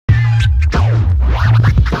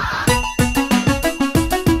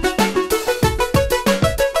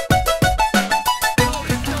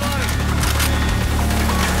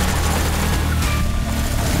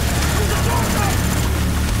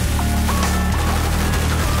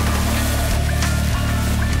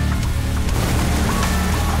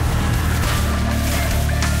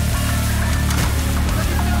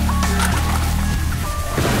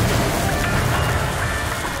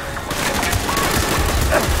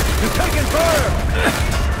You're taking fire!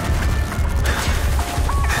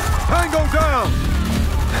 Tango down!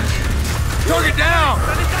 Target down!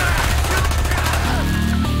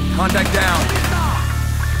 Contact down.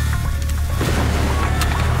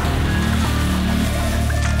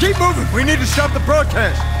 Keep moving! We need to stop the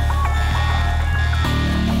protest!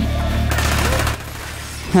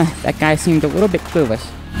 That guy seemed a little bit clueless.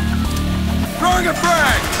 Throwing a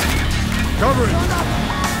frag! Cover it!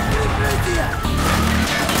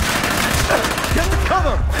 Get the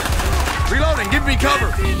cover! Reloading, give me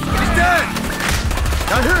cover! He's dead!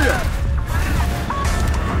 I hear you!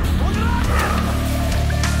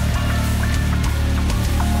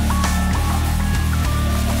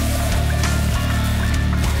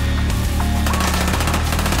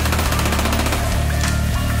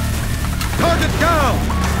 Target down!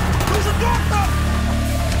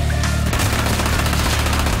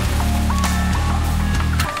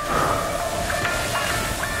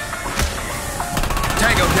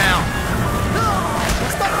 Tango down!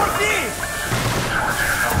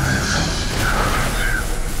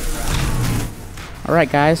 Alright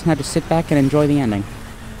guys, now just sit back and enjoy the ending.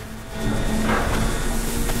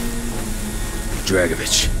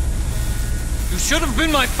 Dragovich. You should have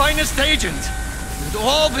been my finest agent. It would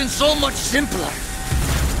all been so much simpler.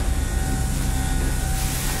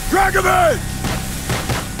 Dragovich!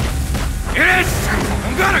 Yes!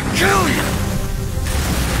 I'm gonna kill you!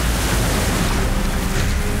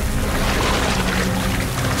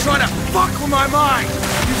 Try to fuck with my mind!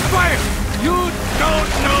 You failed! You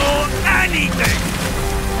don't know anything!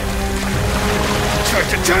 Tried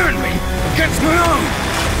to turn me against my own!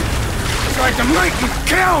 Tried to make me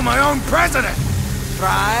kill my own president!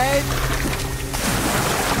 Tried?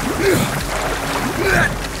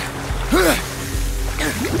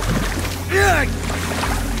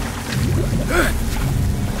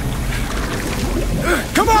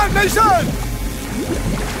 Come on, Mason!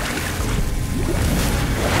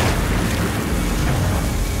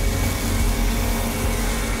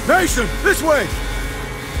 Mason, this way!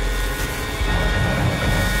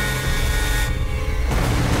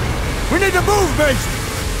 We need to move, Mason!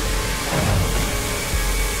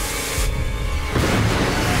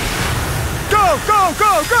 Go, go,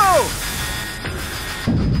 go, go!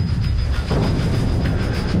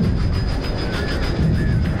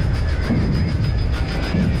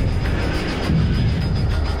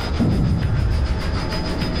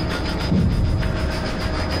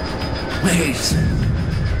 Mason.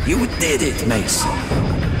 You did it, Mason.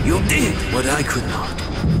 You did what I could not.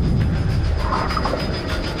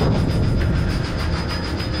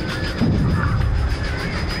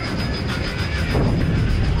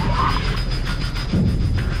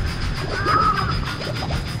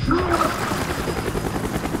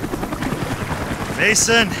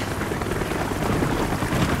 Mason!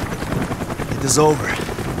 It is over.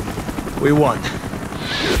 We won.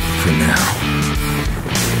 For now.